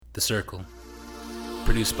The Circle,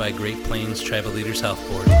 produced by Great Plains Tribal Leaders Health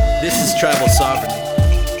Board. This is tribal sovereignty.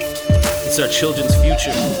 It's our children's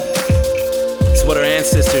future. It's what our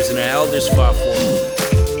ancestors and our elders fought for.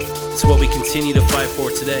 It's what we continue to fight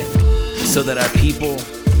for today, so that our people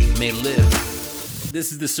may live.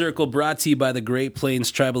 This is The Circle, brought to you by the Great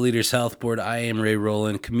Plains Tribal Leaders Health Board. I am Ray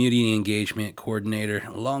Rowland, Community Engagement Coordinator,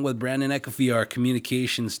 along with Brandon Ekafi, our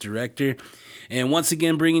Communications Director. And once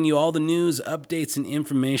again, bringing you all the news, updates, and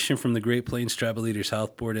information from the Great Plains Tribal Leaders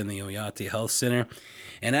Health Board and the Oyate Health Center.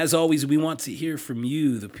 And as always, we want to hear from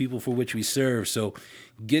you, the people for which we serve. So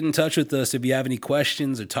get in touch with us if you have any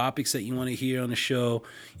questions or topics that you want to hear on the show.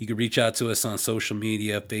 You can reach out to us on social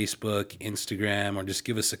media, Facebook, Instagram, or just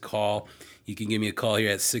give us a call. You can give me a call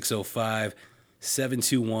here at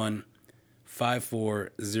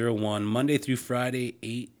 605-721-5401, Monday through Friday,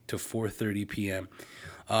 8 to 4:30 p.m.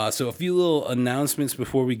 So a few little announcements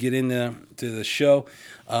before we get into the show.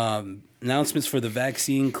 Announcements for the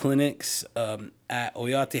vaccine clinics at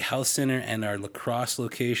Oyate Health Center and our La Crosse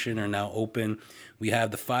location are now open. We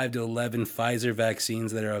have the 5 to 11 Pfizer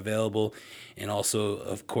vaccines that are available, and also,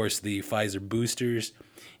 of course, the Pfizer boosters.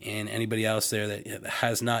 And anybody else there that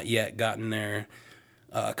has not yet gotten their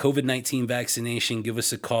COVID-19 vaccination, give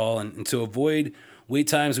us a call. And to avoid wait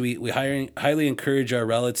times, we highly encourage our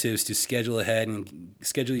relatives to schedule ahead and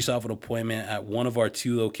schedule yourself an appointment at one of our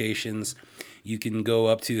two locations. You can go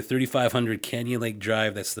up to 3500 Canyon Lake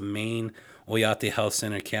Drive. That's the main Oyate Health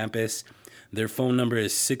Center campus. Their phone number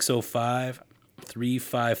is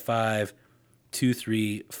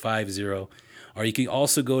 605-355-2350. Or you can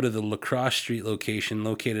also go to the La Crosse Street location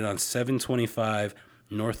located on 725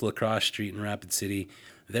 North La Crosse Street in Rapid City.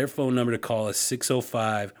 Their phone number to call is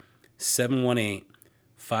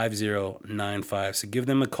 605-718-5095. So give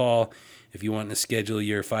them a call if you want to schedule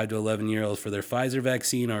your 5 to 11-year-olds for their Pfizer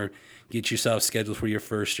vaccine, or get yourself scheduled for your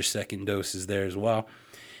first or second doses there as well.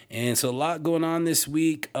 And so a lot going on this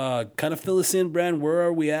week. Kind of fill us in, Brand. Where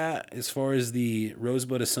are we at as far as the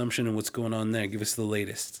Rosebud Assumption and what's going on there? Give us the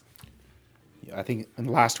latest. I think in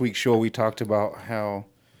last week's show we talked about how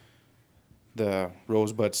the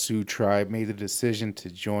Rosebud Sioux tribe made the decision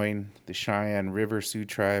to join the Cheyenne River Sioux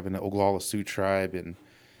tribe and the Oglala Sioux tribe in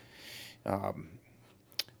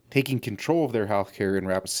taking control of their health care in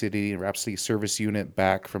Rapid City Service Unit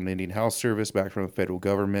back from the Indian Health Service, back from the federal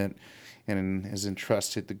government, and has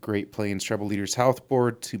entrusted the Great Plains Tribal Leaders Health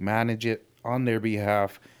Board to manage it on their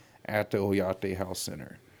behalf at the Oyate Health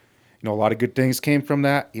Center. A lot of good things came from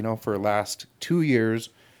that. For the last 2 years,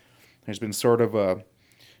 there's been sort of a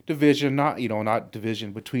division, not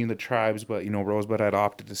division between the tribes, but, Rosebud had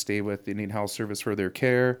opted to stay with the Indian Health Service for their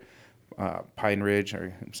care.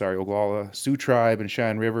 Oglala Sioux Tribe and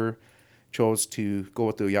Cheyenne River chose to go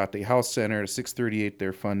with the Oyate Health Center, 638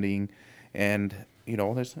 their funding, and,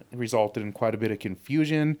 this resulted in quite a bit of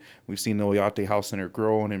confusion. We've seen the Oyate Health Center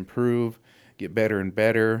grow and improve, get better and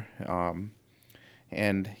better.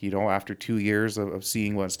 And, after 2 years of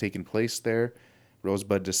seeing what's taken place there,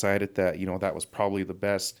 Rosebud decided that, that was probably the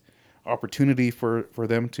best opportunity for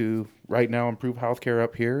them to right now improve healthcare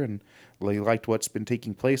up here. And they liked what's been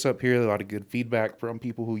taking place up here. A lot of good feedback from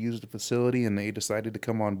people who used the facility, and they decided to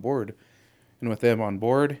come on board. And with them on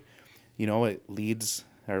board, it opens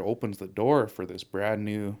the door for this brand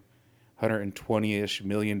new $120-ish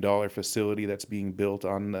million facility that's being built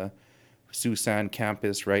on the Siouxsan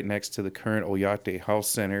campus right next to the current Oyate Health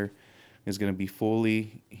Center. Is going to be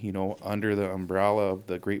fully, under the umbrella of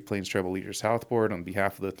the Great Plains Tribal Leaders Health Board on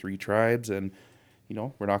behalf of the three tribes. And,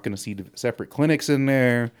 we're not going to see separate clinics in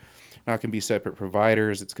there, not going to be separate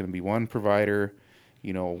providers. It's going to be one provider,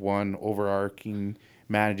 one overarching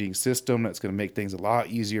managing system that's going to make things a lot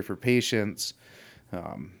easier for patients.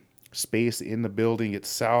 Space in the building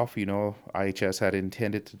itself, IHS had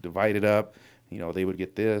intended to divide it up. They would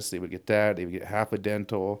get this, they would get that, they would get half a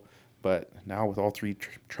dental. But now with all three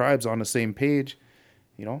tribes on the same page,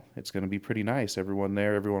 it's going to be pretty nice. Everyone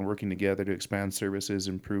there, everyone working together to expand services,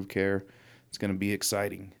 improve care. It's going to be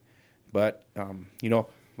exciting. But,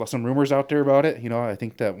 some rumors out there about it. I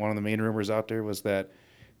think that one of the main rumors out there was that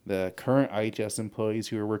the current IHS employees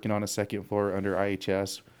who are working on a second floor under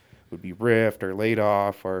IHS would be riffed or laid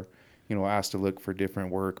off or, asked to look for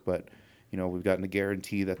different work. But, we've gotten a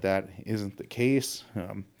guarantee that isn't the case.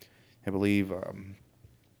 I believe,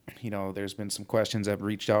 there's been some questions that have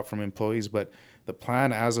reached out from employees, but the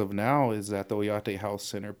plan as of now is that the Oyate Health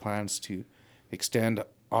Center plans to extend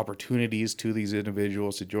opportunities to these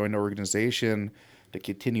individuals to join the organization, to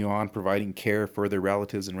continue on providing care for their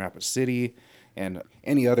relatives in Rapid City and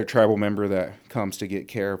any other tribal member that comes to get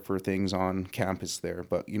care for things on campus there.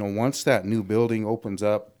 But, once that new building opens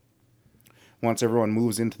up, once everyone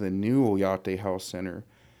moves into the new Oyate Health Center,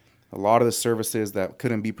 a lot of the services that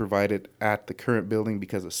couldn't be provided at the current building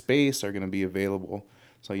because of space are going to be available.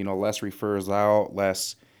 So, less refers out,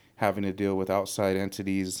 less having to deal with outside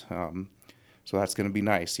entities. So that's going to be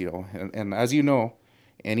nice, And as you know,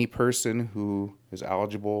 any person who is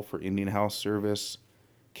eligible for Indian Health Service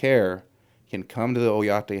care can come to the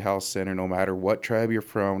Oyate Health Center no matter what tribe you're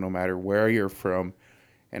from, no matter where you're from,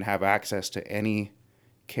 and have access to any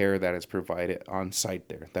care that is provided on site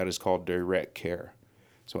there. That is called direct care.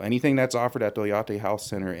 So anything that's offered at the Oyate Health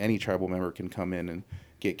Center, any tribal member can come in and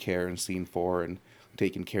get care and seen for and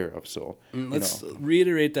taken care of. So let's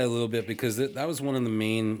reiterate that a little bit, because that was one of the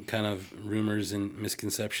main kind of rumors and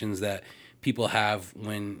misconceptions that people have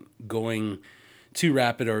when going to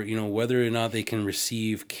Rapid, or whether or not they can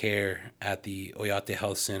receive care at the Oyate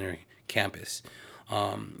Health Center campus.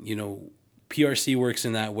 PRC works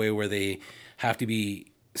in that way where they have to be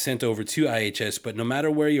sent over to IHS, but no matter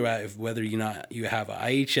where you're at, whether you have a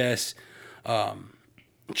IHS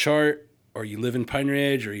chart, or you live in Pine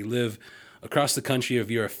Ridge, or you live across the country, if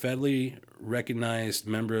you're a federally recognized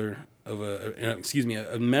member of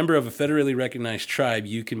a member of a federally recognized tribe,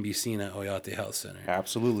 you can be seen at Oyate Health Center.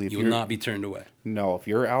 Absolutely. You will not be turned away. No, if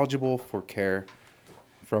you're eligible for care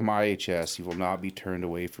from IHS, you will not be turned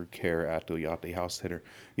away for care at the Oyate Health Center.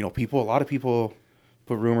 A lot of people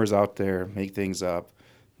put rumors out there, make things up,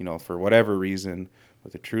 for whatever reason.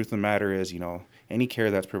 But the truth of the matter is, any care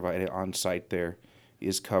that's provided on site there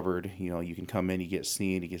is covered. You can come in, you get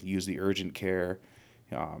seen, you get use the urgent care.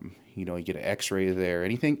 You get an X-ray there.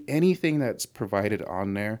 Anything that's provided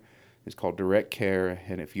on there is called direct care.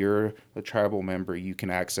 And if you're a tribal member, you can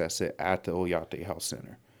access it at the Oyate Health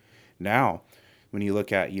Center. Now, when you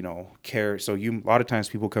look at, care, so a lot of times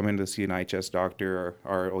people come in to see an IHS doctor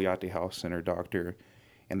or Oyate Health Center doctor,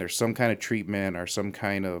 and there's some kind of treatment or some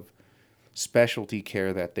kind of specialty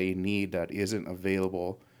care that they need that isn't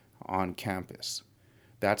available on campus.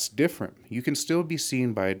 That's different. You can still be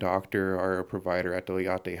seen by a doctor or a provider at the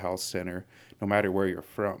Oyate Health Center, no matter where you're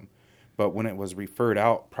from. But when it was referred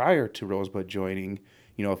out prior to Rosebud joining,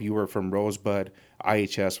 if you were from Rosebud,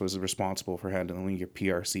 IHS was responsible for handling your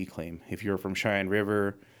PRC claim. If you're from Cheyenne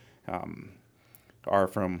River or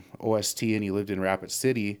from OST and you lived in Rapid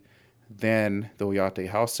City, then the Oyate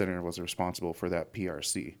Health Center was responsible for that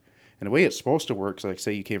PRC. And the way it's supposed to work is, like,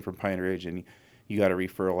 say you came from Pine Ridge and you got a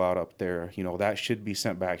referral out up there, that should be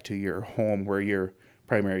sent back to your home where your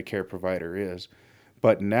primary care provider is.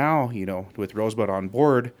 But now, with Rosebud on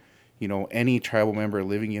board, any tribal member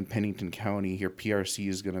living in Pennington County, your PRC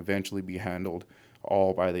is going to eventually be handled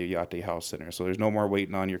all by the Oyate Health Center. So there's no more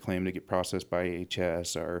waiting on your claim to get processed by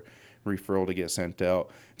AHS or referral to get sent out.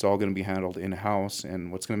 It's all going to be handled in-house.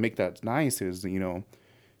 And what's going to make that nice is,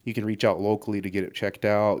 you can reach out locally to get it checked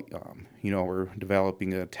out. We're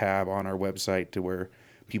developing a tab on our website to where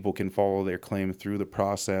people can follow their claim through the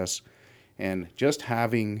process. And just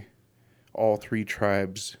having all three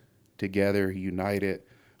tribes together, united,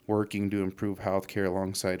 working to improve healthcare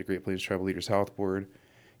alongside the Great Plains Tribal Leaders Health Board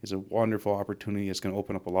is a wonderful opportunity. It's going to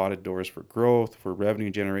open up a lot of doors for growth, for revenue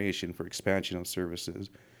generation, for expansion of services.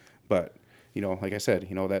 But, like I said,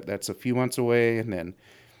 that's a few months away, and then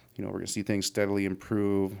we're going to see things steadily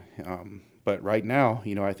improve. But right now,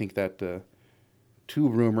 I think that the two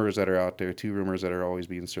rumors that are out there, two rumors that are always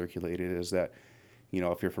being circulated is that,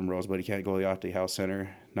 if you're from Rosebud, you can't go to the Oyate Health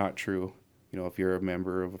Center. Not true. If you're a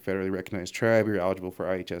member of a federally recognized tribe, you're eligible for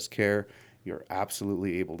IHS care, you're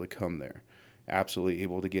absolutely able to come there. Absolutely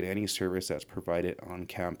able to get any service that's provided on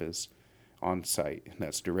campus, on site.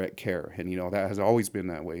 That's direct care. And, that has always been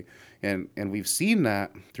that way. And we've seen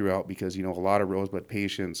that throughout because, a lot of Rosebud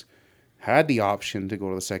patients had the option to go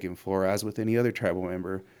to the second floor, as with any other tribal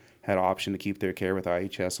member, had option to keep their care with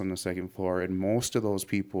IHS on the second floor. And most of those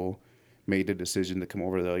people made the decision to come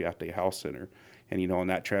over to the Oyate Health Center. And, in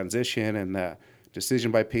that transition and that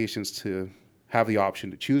decision by patients to have the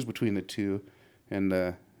option to choose between the two, and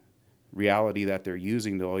the reality that they're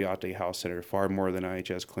using the Oyate Health Center far more than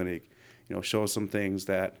IHS clinic, shows some things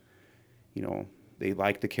that, they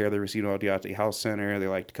like the care they receive at the Oyate Health Center. They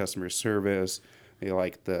like the customer service. They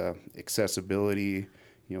like the accessibility.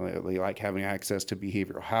 They like having access to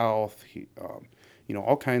behavioral health.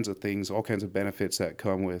 All kinds of things, all kinds of benefits that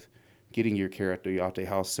come with getting your care at the Oyate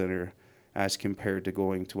Health Center, as compared to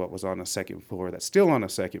going to what was on the second floor, that's still on the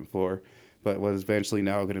second floor, but was eventually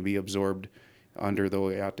now going to be absorbed under the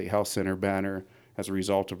Oyate Health Center banner as a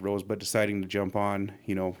result of Rosebud deciding to jump on.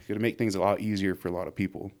 Going to make things a lot easier for a lot of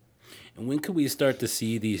people. And when could we start to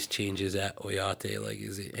see these changes at Oyate? Like,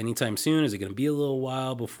 is it anytime soon? Is it going to be a little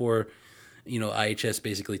while before, IHS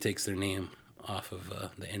basically takes their name off of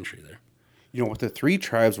the entry there? With the three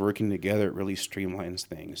tribes working together, it really streamlines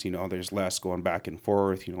things. There's less going back and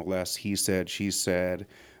forth, less he said, she said,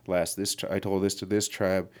 less I told this to this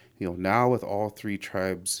tribe. Now with all three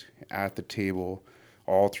tribes at the table,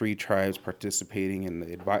 all three tribes participating in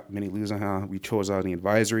the Mini Luzaha, we chose on the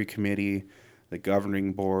advisory committee, the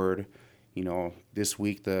governing board. This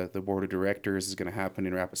week the board of directors is going to happen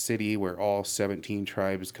in Rapid City, where all 17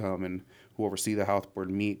 tribes come and who oversee the health board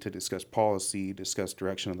meet to discuss policy, discuss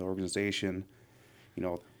direction of the organization.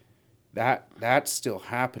 That's still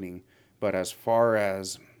happening. But as far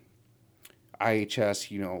as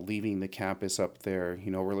IHS, leaving the campus up there,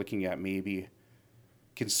 we're looking at maybe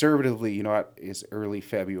conservatively, it's early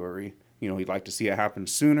February. We'd like to see it happen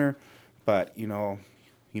sooner, but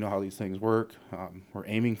how these things work. We're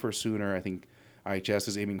aiming for sooner. I think IHS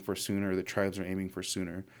is aiming for sooner. The tribes are aiming for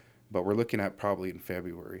sooner, but we're looking at probably in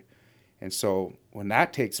February. And so when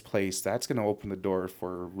that takes place, that's going to open the door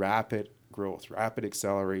for rapid growth, rapid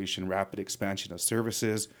acceleration, rapid expansion of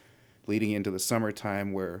services leading into the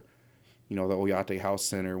summertime where, the Oyate House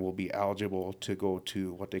Center will be eligible to go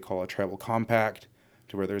to what they call a tribal compact,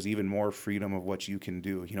 to where there's even more freedom of what you can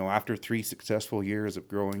do. After 3 successful years of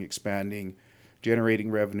growing, expanding,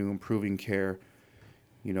 generating revenue, improving care,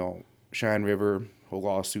 Cheyenne River,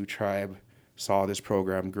 Oglala Sioux tribe saw this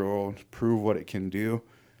program grow, prove what it can do.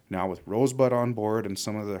 Now with Rosebud on board and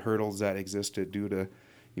some of the hurdles that existed due to,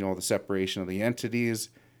 the separation of the entities,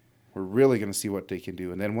 we're really going to see what they can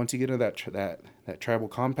do. And then once you get into that tribal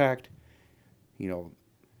compact,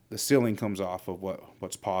 the ceiling comes off of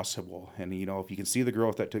what's possible. And, if you can see the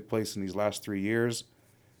growth that took place in these last 3 years,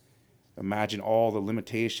 imagine all the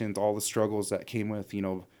limitations, all the struggles that came with,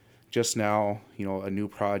 just now, a new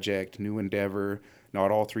project, new endeavor, not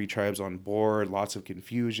all three tribes on board, lots of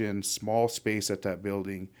confusion, small space at that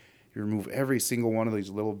building. You remove every single one of these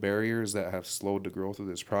little barriers that have slowed the growth of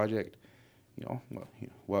this project.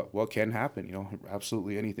 What can happen?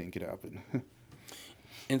 Absolutely anything could happen.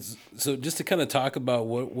 And so just to kind of talk about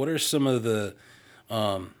what are some of the,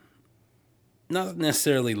 not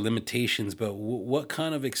necessarily limitations, but what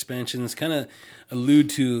kind of expansions kind of allude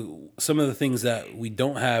to some of the things that we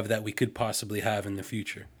don't have that we could possibly have in the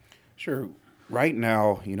future? Sure. Right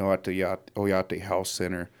now, at the Oyate Health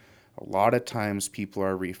Center, a lot of times people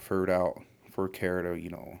are referred out for care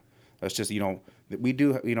to, that's just, we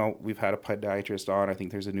do, we've had a podiatrist on. I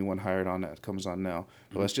think there's a new one hired on that comes on now.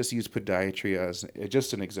 But let's just use podiatry as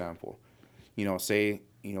just an example. Say,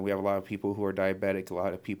 we have a lot of people who are diabetic, a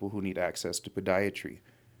lot of people who need access to podiatry.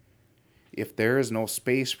 If there is no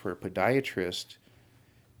space for a podiatrist,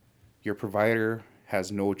 your provider has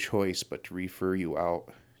no choice but to refer you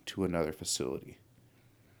out to another facility.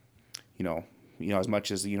 As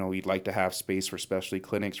much as, we'd like to have space for specialty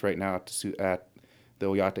clinics right now at the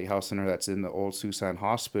Oyate Health Center that's in the old Susan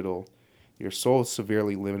Hospital, you're so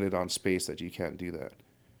severely limited on space that you can't do that.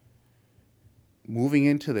 Moving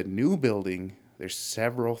into the new building, there's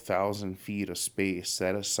several thousand feet of space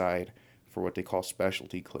set aside for what they call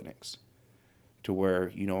specialty clinics, to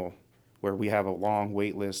where, where we have a long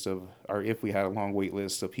wait list if we had a long wait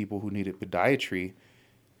list of people who needed podiatry,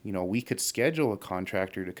 we could schedule a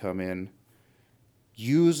contractor to come in,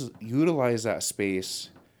 utilize that space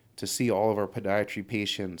to see all of our podiatry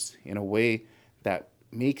patients in a way that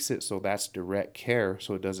makes it so that's direct care,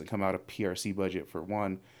 so it doesn't come out of PRC budget for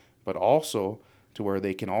one, but also to where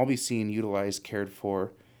they can all be seen, utilized, cared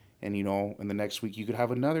for, and in the next week you could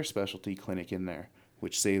have another specialty clinic in there,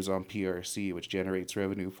 which saves on PRC, which generates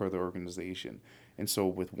revenue for the organization. And so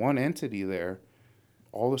with one entity there,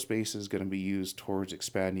 all the space is going to be used towards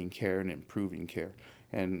expanding care and improving care.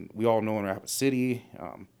 And we all know in Rapid City,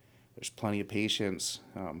 there's plenty of patients,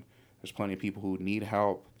 there's plenty of people who need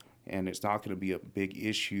help, and it's not going to be a big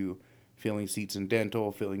issue filling seats in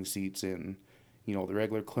dental, filling seats in, the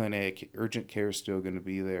regular clinic. Urgent care is still going to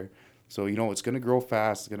be there. So, it's going to grow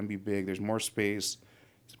fast, it's going to be big, there's more space.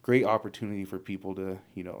 It's a great opportunity for people to,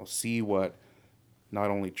 see what not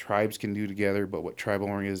only tribes can do together, but what tribal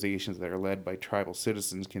organizations that are led by tribal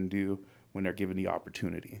citizens can do when they're given the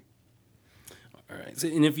opportunity. All right. So,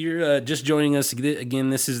 and if you're just joining us, again,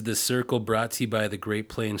 this is The Circle brought to you by the Great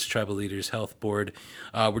Plains Tribal Leaders Health Board.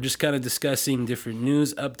 We're just kind of discussing different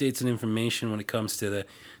news, updates, and information when it comes to the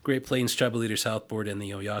Great Plains Tribal Leaders Health Board and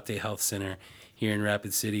the Oyate Health Center here in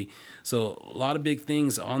Rapid City. So a lot of big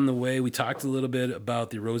things on the way. We talked a little bit about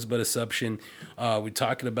the Rosebud assumption. We're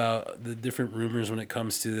talking about the different rumors when it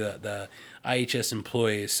comes to the IHS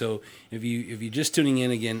employees. So if you're just tuning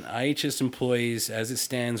in again, IHS employees, as it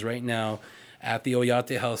stands right now, at the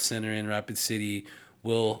Oyate Health Center in Rapid City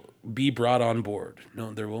will be brought on board.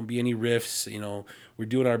 There won't be any rifts. We're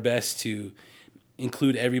doing our best to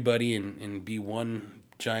include everybody and be one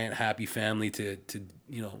giant happy family to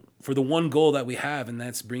for the one goal that we have, and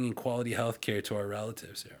that's bringing quality health care to our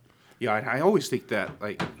relatives here. Yeah, I always think that,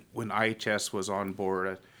 like, when IHS was on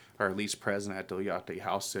board, or at least present at the Oyate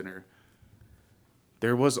House Center,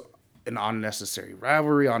 there was an unnecessary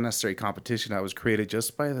rivalry, unnecessary competition that was created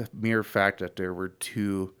just by the mere fact that there were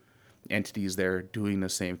two entities there doing the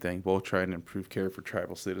same thing, both trying to improve care for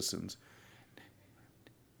tribal citizens.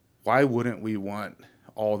 Why wouldn't we want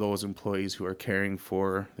all those employees who are caring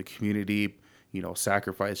for the community,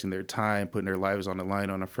 sacrificing their time, putting their lives on the line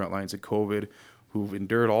on the front lines of COVID, who've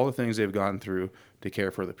endured all the things they've gone through to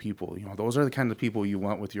care for the people? Those are the kind of people you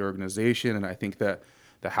want with your organization. And I think that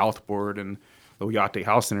the health board and the Oyate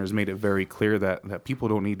House Center has made it very clear that people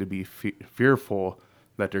don't need to be fearful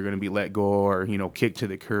that they're going to be let go or, kicked to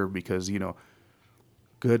the curb, because,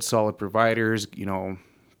 good, solid providers,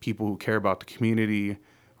 people who care about the community,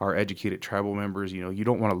 our educated tribal members, you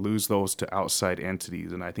don't want to lose those to outside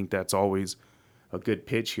entities. And I think that's always a good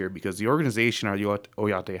pitch here, because the organization, our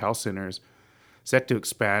Oyate House Centers, set to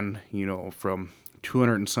expand, from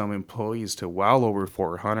 200 and some employees to well over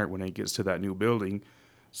 400 when it gets to that new building.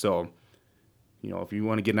 So, if you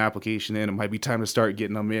want to get an application in, it might be time to start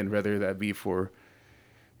getting them in, whether that be for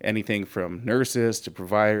anything from nurses to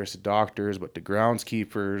providers to doctors, but to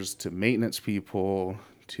groundskeepers, to maintenance people,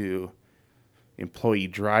 to employee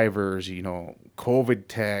drivers, COVID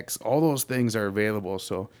techs, all those things are available.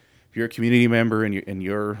 So if you're a community member and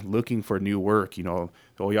you're looking for new work, the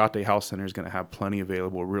Oyate House Center is going to have plenty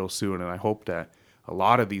available real soon. And I hope that a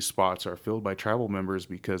lot of these spots are filled by tribal members,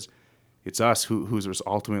 because it's us who's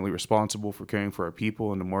ultimately responsible for caring for our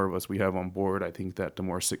people. And the more of us we have on board, I think that the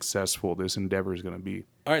more successful this endeavor is going to be.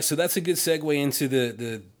 All right, so that's a good segue into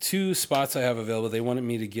the two spots I have available. They wanted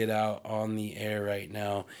me to get out on the air right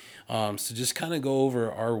now. So just kind of go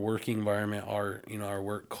over our working environment, our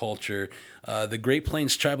work culture. The Great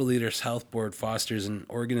Plains Tribal Leaders Health Board fosters an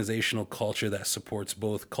organizational culture that supports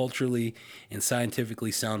both culturally and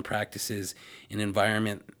scientifically sound practices in an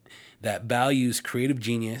environment that values creative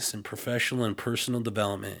genius and professional and personal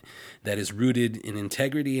development that is rooted in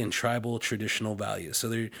integrity and tribal traditional values.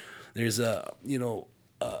 So there's a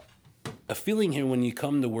feeling here when you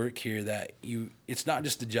come to work here that it's not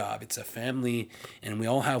just a job, it's a family, and we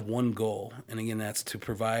all have one goal. And again, that's to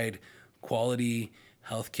provide quality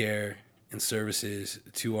healthcare and services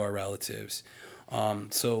to our relatives.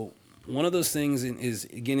 So one of those things is,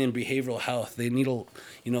 again, in behavioral health, they need a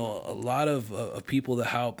lot of people to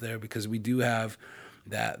help there, because we do have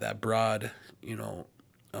that broad,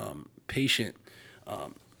 patient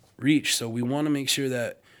reach. So we want to make sure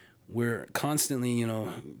that we're constantly,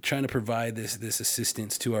 trying to provide this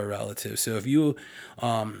assistance to our relatives. So if you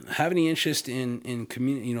have any interest in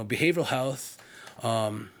community, behavioral health,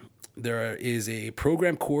 there is a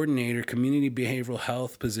program coordinator, community behavioral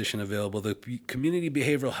health position available. The community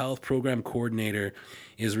behavioral health program coordinator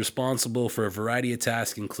is responsible for a variety of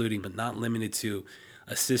tasks, including but not limited to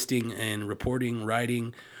assisting in reporting,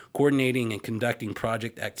 writing, coordinating, and conducting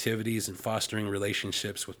project activities, and fostering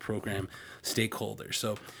relationships with program stakeholders.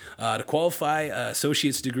 So to qualify,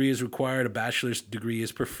 associate's degree is required, a bachelor's degree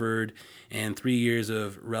is preferred, and 3 years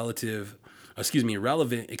of relevant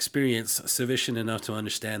experience sufficient enough to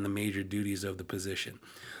understand the major duties of the position.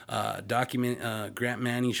 Grant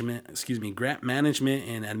management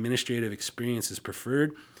and administrative experience is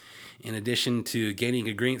preferred. In addition to gaining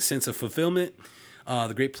a great sense of fulfillment,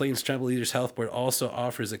 the Great Plains Tribal Leaders Health Board also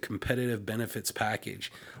offers a competitive benefits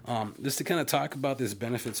package. Just to kind of talk about this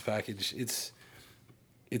benefits package, it's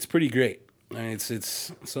pretty great. I mean,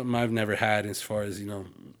 it's something I've never had as far as,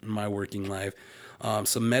 my working life.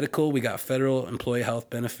 So medical, we got federal employee health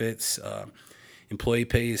benefits. Employee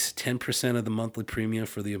pays 10% of the monthly premium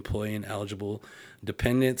for the employee and eligible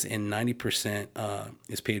dependents, and 90%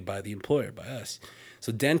 is paid by the employer, by us.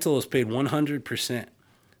 So dental is paid 100%.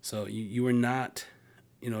 So you are not,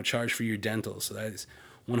 charged for your dental. So that is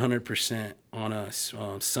 100% on us.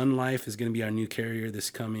 Sun Life is going to be our new carrier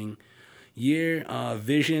this coming year.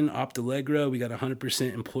 Vision, Optalegre, we got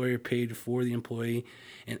 100% employer paid for the employee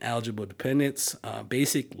and eligible dependents.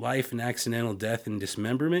 Basic life and accidental death and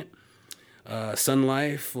dismemberment. Sun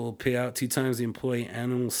Life will pay out 2 times the employee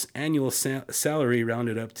annual salary,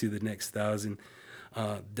 rounded up to the next $1,000,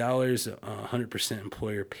 100%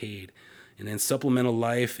 employer paid. And then supplemental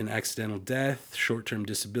life and accidental death, short-term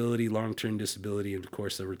disability, long-term disability, and of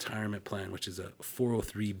course a retirement plan, which is a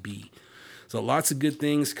 403B. So lots of good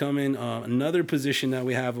things coming. Another position that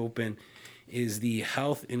we have open is the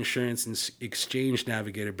Health Insurance and Exchange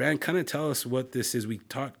Navigator. Brad, kind of tell us what this is. We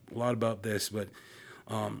talked a lot about this, but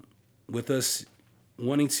with us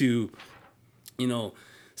wanting to,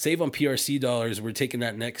 save on PRC dollars, we're taking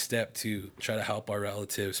that next step to try to help our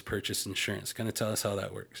relatives purchase insurance. Kind of tell us how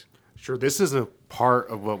that works. Sure. This is a part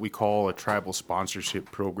of what we call a tribal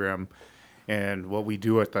sponsorship program. And what we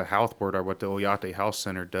do at the health board, or what the Oyate Health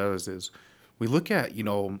Center does, is we look at,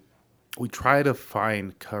 we try to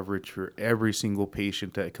find coverage for every single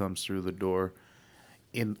patient that comes through the door,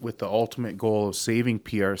 with the ultimate goal of saving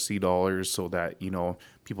PRC dollars so that,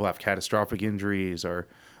 people have catastrophic injuries or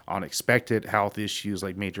unexpected health issues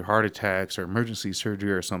like major heart attacks or emergency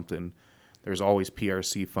surgery or something. There's always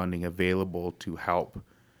PRC funding available to help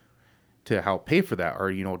pay for that,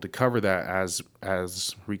 or to cover that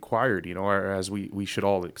as required, or as we should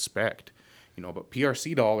all expect. But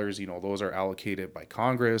PRC dollars, those are allocated by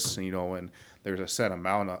Congress, and there's a set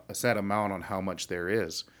amount on how much there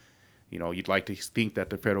is. You'd like to think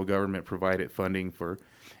that the federal government provided funding for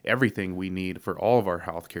everything we need for all of our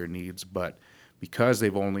healthcare needs, but because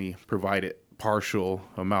they've only provided partial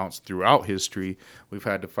amounts throughout history, we've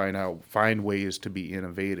had to find ways to be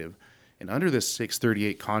innovative. And under this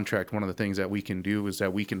 638 contract, one of the things that we can do is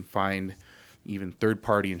that we can find even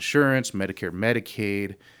third-party insurance, Medicare,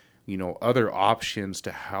 Medicaid, other options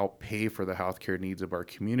to help pay for the healthcare needs of our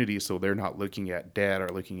community, so they're not looking at debt or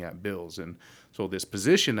looking at bills. And so this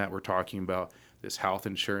position that we're talking about, this health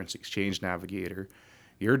insurance exchange navigator,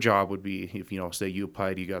 your job would be, if say you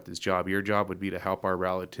applied, you got this job, your job would be to help our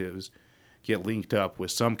relatives get linked up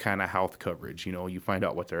with some kind of health coverage. You find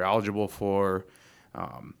out what they're eligible for.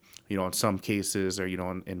 In some cases, or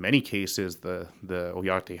in many cases, the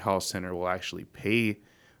Oyate Health Center will actually pay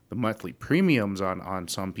the monthly premiums on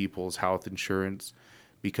some people's health insurance,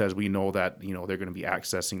 because we know that they're going to be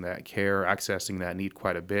accessing that care, accessing that need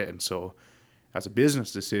quite a bit. And so as a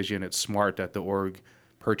business decision, it's smart that the org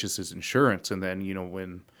purchases insurance, and then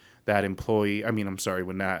when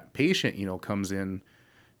that patient comes in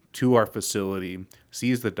to our facility,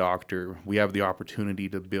 sees the doctor, we have the opportunity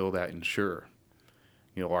to bill that insurer,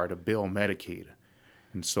 or to bill Medicaid.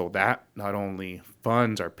 And so that not only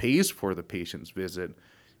funds or pays for the patient's visit,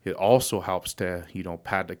 it also helps to,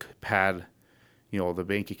 pad the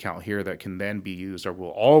bank account here that can then be used, or will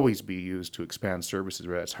always be used, to expand services,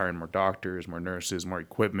 whether that's hiring more doctors, more nurses, more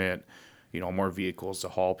equipment, more vehicles to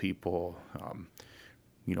haul people.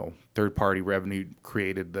 Third-party revenue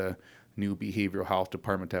created the new behavioral health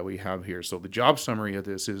department that we have here. So the job summary of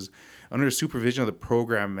this is, under the supervision of the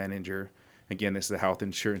program manager. Again, this is the Health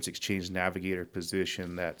Insurance Exchange Navigator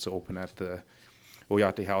position that's open at the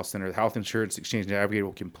Oyate Health Center. The Health Insurance Exchange Navigator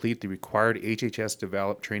will complete the required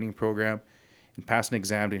HHS-developed training program and pass an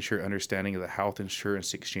exam to ensure understanding of the health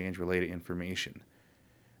insurance exchange-related information.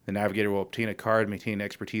 The navigator will obtain a card, maintain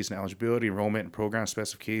expertise and eligibility, enrollment and program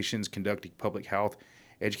specifications, conducting public health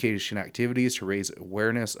education activities to raise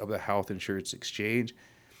awareness of the health insurance exchange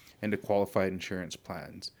and to qualified insurance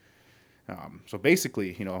plans. So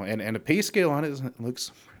basically, and the pay scale on it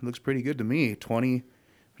looks pretty good to me. Between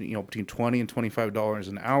 $20 and $25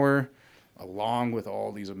 an hour, along with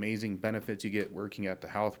all these amazing benefits you get working at the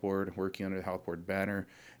health board, working under the health board banner.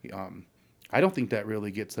 I don't think that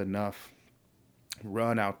really gets enough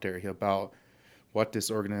run out there about what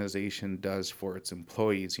this organization does for its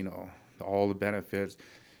employees. All the benefits.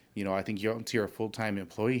 I think you're a full-time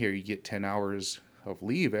employee here, you get 10 hours of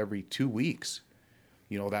leave every 2 weeks.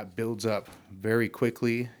 That builds up very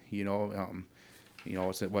quickly.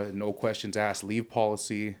 It's a no questions asked leave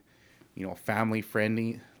policy,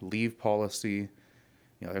 family-friendly leave policy.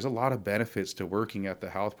 There's a lot of benefits to working at the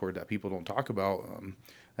health board that people don't talk about.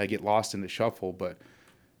 That get lost in the shuffle. But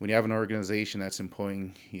when you have an organization that's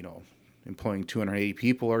employing 280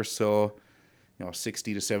 people or so,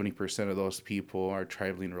 60 to 70% of those people are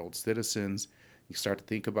tribally enrolled citizens. You start to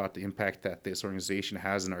think about the impact that this organization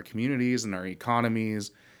has in our communities and our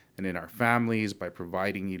economies and in our families by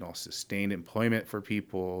providing, sustained employment for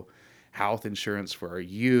people, health insurance for our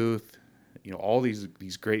youth, all these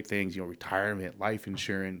great things, retirement, life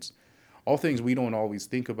insurance, all things we don't always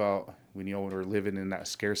think about when we're living in that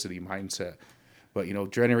scarcity mindset. But,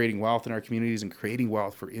 generating wealth in our communities and creating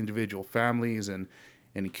wealth for individual families and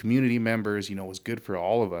community members, is good for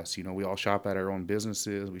all of us. We all shop at our own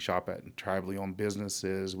businesses. We shop at tribally owned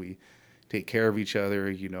businesses. We take care of each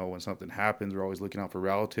other. When something happens, we're always looking out for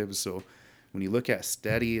relatives. So when you look at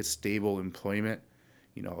steady, stable employment,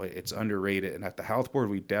 it's underrated. And at the health board,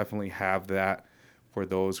 we definitely have that for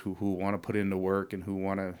those who want to put into work and who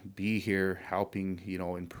want to be here helping,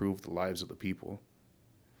 improve the lives of the people.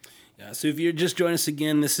 Yeah, so if you're just joining us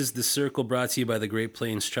again, this is The Circle brought to you by the Great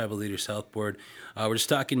Plains Tribal Leaders Health Board. We're just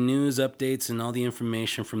talking news, updates, and all the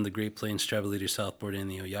information from the Great Plains Tribal Leaders Health Board and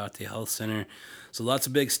the Oyate Health Center. So lots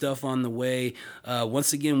of big stuff on the way.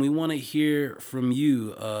 Once again, we want to hear from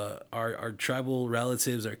you, our tribal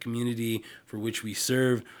relatives, our community for which we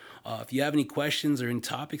serve. If you have any questions or any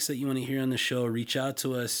topics that you want to hear on the show, reach out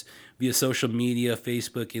to us via social media,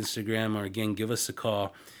 Facebook, Instagram, or again, give us a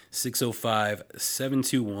call,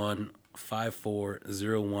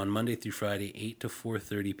 605-721-5401, Monday through Friday, 8 to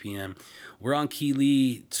 4:30 p.m. We're on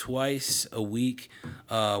Keeley twice a week,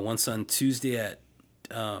 once on Tuesday at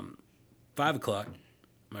 5 o'clock.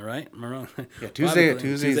 Am I right? Am I wrong? Yeah,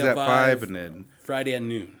 Tuesdays at 5, and then Friday at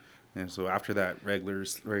noon. And so after that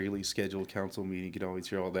regularly scheduled council meeting, you can always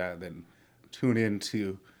hear all that. Then tune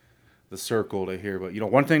into The Circle to hear. But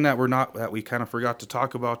one thing that we kind of forgot to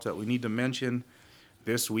talk about that we need to mention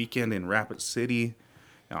this weekend in Rapid City,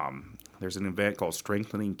 there's an event called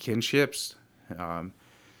Strengthening Kinships. Kind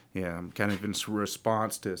of in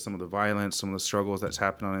response to some of the violence, some of the struggles that's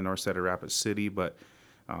happened on the north side of Rapid City, but.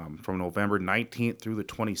 From November 19th through the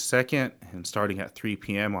 22nd, and starting at 3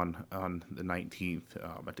 p.m. on the 19th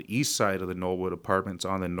at the east side of the Knollwood Apartments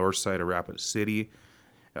on the north side of Rapid City.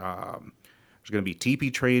 There's going to be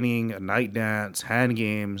teepee training, a night dance, hand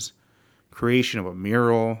games, creation of a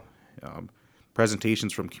mural,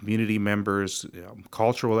 presentations from community members,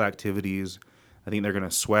 cultural activities. I think they're going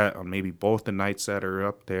to sweat on maybe both the nights that are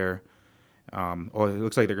up there. It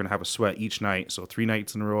looks like they're going to have a sweat each night. So 3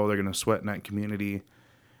 nights in a row, they're going to sweat in that community.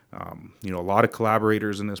 A lot of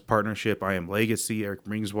collaborators in this partnership. I Am Legacy, Eric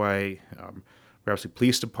Ringsway, Rapid City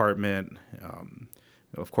Police Department,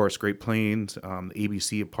 of course, Great Plains, the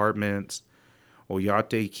ABC Apartments,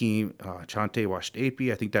 Oyate, Chante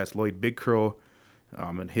Washtapi. I think that's Lloyd Big Crow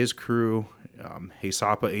and his crew,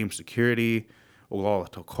 Hesapa AIM Security,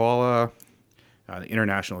 Oglala Tokala, the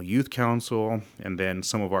International Youth Council, and then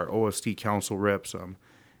some of our OST council reps are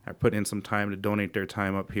putting in some time to donate their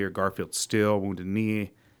time up here. Garfield Still, Wounded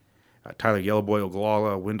Knee, Tyler Yellowboy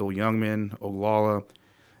Oglala, Wendell Youngman Oglala,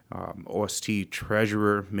 OST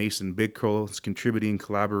Treasurer Mason Big Crow is contributing,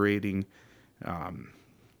 collaborating.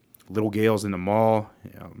 Little Gales in the Mall,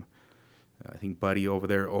 I think Buddy over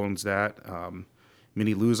there owns that.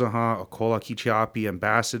 Mini Luzaha, Okola Kichiapi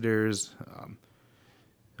Ambassadors,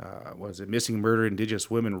 Missing Murder Indigenous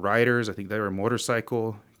Women Riders, I think they're a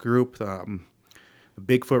motorcycle group. The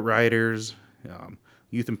Bigfoot Riders,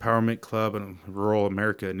 Youth Empowerment Club and Rural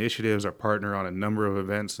America Initiatives are partner on a number of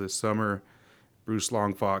events this summer. Bruce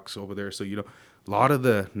Longfox over there. So, a lot of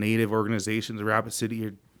the native organizations in Rapid City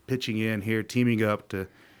are pitching in here, teaming up to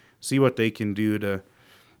see what they can do to,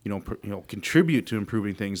 contribute to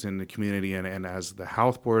improving things in the community. And as the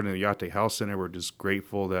Health Board and the Oyate Health Center, we're just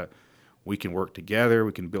grateful that we can work together,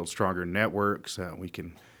 we can build stronger networks, we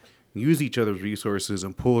can use each other's resources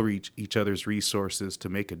and pull each other's resources to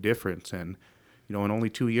make a difference. And in only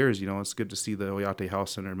 2 years, it's good to see the Oyate Health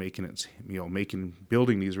Center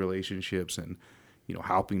building these relationships and,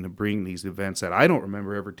 helping to bring these events that I don't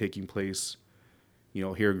remember ever taking place,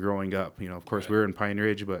 here growing up. Of course, we're in Pine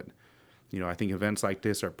Ridge, but, I think events like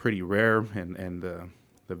this are pretty rare, and the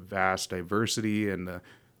vast diversity and the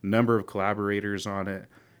number of collaborators on it,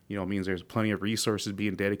 means there's plenty of resources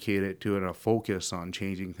being dedicated to it and a focus on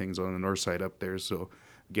changing things on the north side up there. So,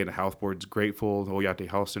 again, the Health Board's grateful. The Oyate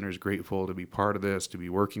Health Center is grateful to be part of this, to be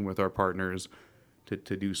working with our partners to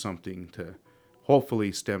do something to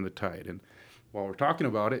hopefully stem the tide. And while we're talking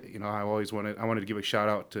about it, I wanted to give a shout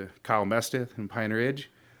out to Kyle Mesteth in Pine Ridge.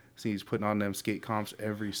 See, he's putting on them skate comps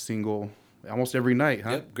almost every night,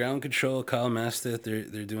 huh? Yep, Ground Control, Kyle Masteth,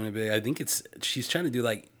 they're doing it big. I think she's trying to do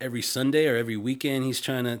like every Sunday or every weekend. He's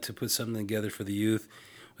trying to put something together for the youth.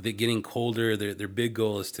 With it getting colder, their big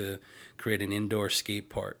goal is to create an indoor skate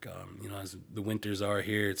park. As the winters are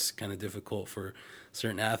here, it's kind of difficult for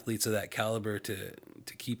certain athletes of that caliber to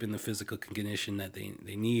keep in the physical condition that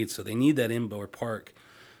they need. So they need that indoor park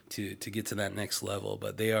to get to that next level.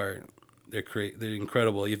 But they're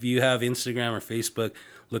incredible. If you have Instagram or Facebook,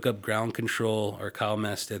 look up Ground Control or Kyle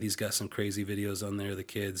Masteth. He's got some crazy videos on there. The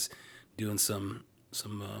kids doing some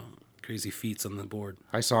crazy feats on the board.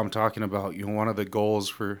 I saw him talking about, one of the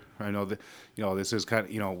goals I know that, this is kind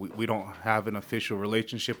of, we don't have an official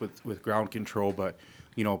relationship with Ground Control, but,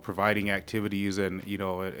 providing activities and,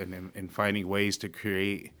 and finding ways to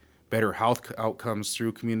create better health outcomes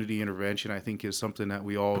through community intervention, I think is something that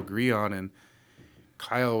we all agree on. And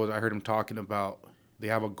Kyle, I heard him talking about, they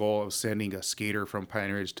have a goal of sending a skater from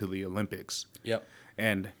Pine Ridge to the Olympics. Yep.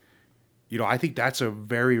 And, I think that's a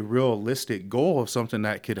very realistic goal of something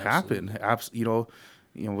that could happen.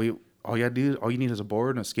 all you need is a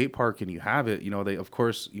board and a skate park, and you have it. They, of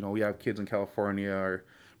course, we have kids in California or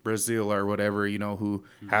Brazil or whatever, who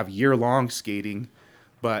have year-long skating,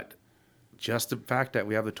 but just the fact that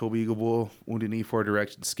we have the Toby Eagle Bull Wounded Knee Forward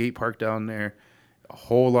Direction skate park down there, a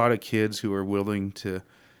whole lot of kids who are willing to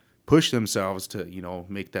push themselves to,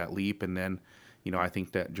 make that leap. And then, I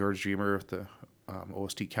think that George Dreamer with the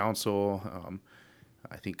OST Council,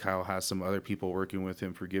 I think Kyle has some other people working with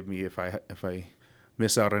him. Forgive me if I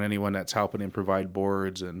miss out on anyone that's helping him provide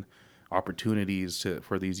boards and opportunities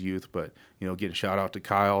for these youth. But, getting shout out to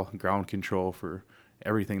Kyle, Ground Control, for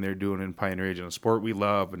everything they're doing in Pine Ridge, and a sport we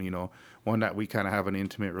love, and, one that we kind of have an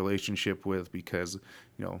intimate relationship with because,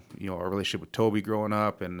 our relationship with Toby growing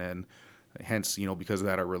up, and then hence, because of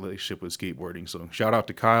that, our relationship with skateboarding. So shout out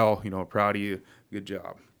to Kyle, proud of you. Good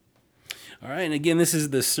job. All right, and again, this is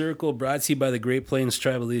The Circle, brought to you by the Great Plains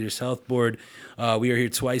Tribal Leaders Health Board. We are here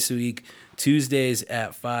twice a week, Tuesdays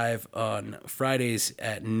at 5, on Fridays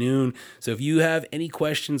at noon. So if you have any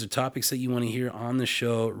questions or topics that you want to hear on the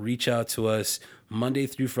show, reach out to us Monday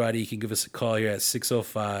through Friday. You can give us a call here at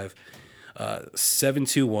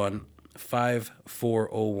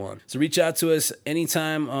 605-721-5401. So reach out to us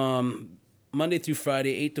anytime, Monday through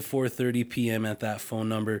Friday, 8 to 4:30 p.m. at that phone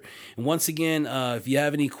number. And once again, if you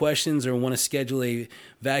have any questions or want to schedule a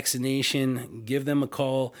vaccination, give them a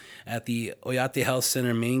call at the Oyate Health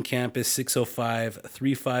Center main campus,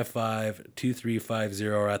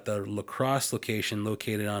 605-355-2350, or at the La Crosse location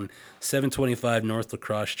located on 725 North La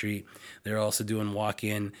Crosse Street. They're also doing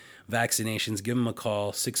walk-in vaccinations. Give them a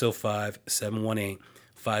call,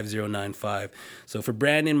 605-718-5095. So for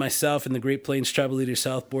Brandon, myself, and the Great Plains Tribal Leaders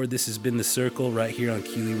South Board, this has been The Circle right here on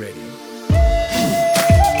Keeley Radio.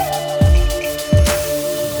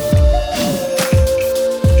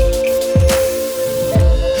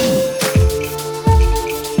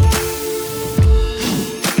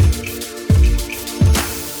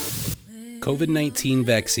 COVID-19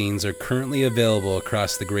 vaccines are currently available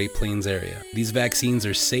across the Great Plains area. These vaccines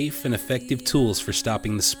are safe and effective tools for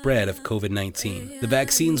stopping the spread of COVID-19. The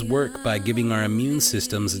vaccines work by giving our immune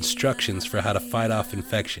systems instructions for how to fight off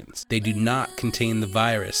infections. They do not contain the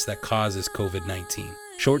virus that causes COVID-19.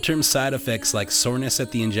 Short-term side effects like soreness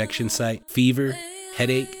at the injection site, fever,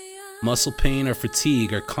 headache, muscle pain, or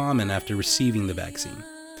fatigue are common after receiving the vaccine.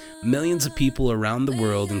 Millions of people around the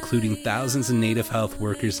world, including thousands of native health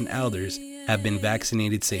workers and elders, have been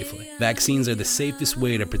vaccinated safely. Vaccines are the safest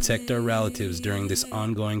way to protect our relatives during this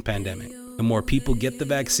ongoing pandemic. The more people get the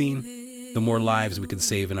vaccine, the more lives we can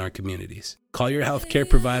save in our communities. Call your healthcare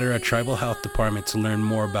provider or tribal health department to learn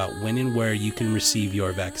more about when and where you can receive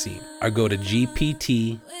your vaccine. Or go to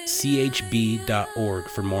gptchb.org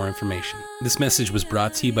for more information. This message was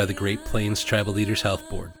brought to you by the Great Plains Tribal Leaders Health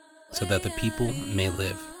Board, so that the people may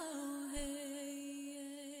live.